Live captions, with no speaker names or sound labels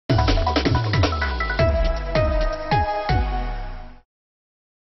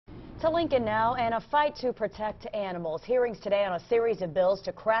To Lincoln now, and a fight to protect animals. Hearings today on a series of bills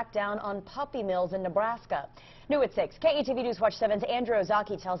to crack down on puppy mills in Nebraska. New at 6, KETV News Watch 7's Andrew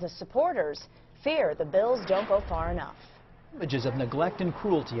Ozaki tells us supporters fear the bills don't go far enough. Images of neglect and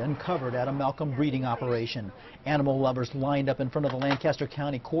cruelty uncovered at a Malcolm breeding operation. Animal lovers lined up in front of the Lancaster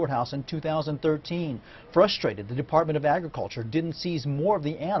County Courthouse in 2013. Frustrated, the Department of Agriculture didn't seize more of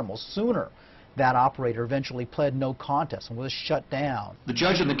the animals sooner. That operator eventually pled no contest and was shut down. The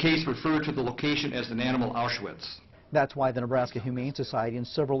judge in the case referred to the location as an animal Auschwitz. That's why the Nebraska Humane Society and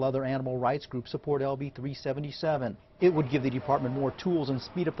several other animal rights groups support LB 377. It would give the department more tools and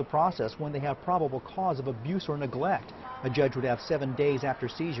speed up the process when they have probable cause of abuse or neglect. A judge would have 7 days after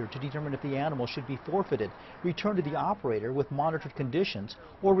seizure to determine if the animal should be forfeited, returned to the operator with monitored conditions,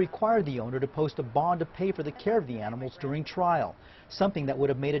 or require the owner to post a bond to pay for the care of the animals during trial, something that would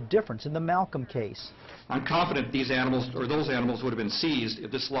have made a difference in the Malcolm case. I'm confident these animals, or those animals, would have been seized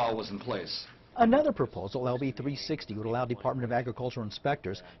if this law was in place. Another proposal, LB 360, would allow Department of Agriculture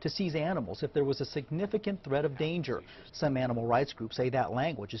inspectors to seize animals if there was a significant threat of danger. Some animal rights groups say that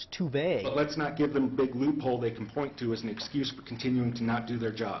language is too vague. But let's not give them a big loophole they can point to as an excuse for continuing to not do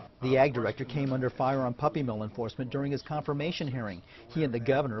their job. The ag director came under fire on puppy mill enforcement during his confirmation hearing. He and the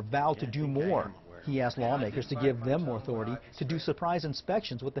governor vowed to do more. He asked lawmakers to give them more authority to do surprise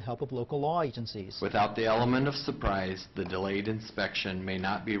inspections with the help of local law agencies. Without the element of surprise, the delayed inspection may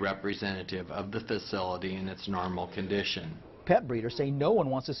not be representative of the facility in its normal condition. Pet breeders say no one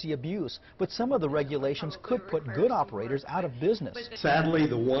wants to see abuse, but some of the regulations could put good operators out of business. Sadly,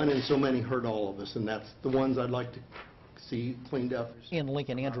 the one in so many hurt all of us, and that's the ones I'd like to see cleaned up. In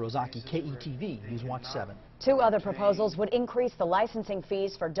Lincoln, Andrew Ozaki, KETV News Watch 7. 2 other proposals would increase the licensing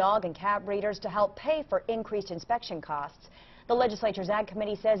fees for dog and cat breeders to help pay for increased inspection costs. The legislature's Ag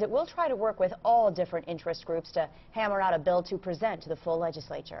Committee says it will try to work with all different interest groups to hammer out a bill to present to the full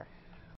legislature.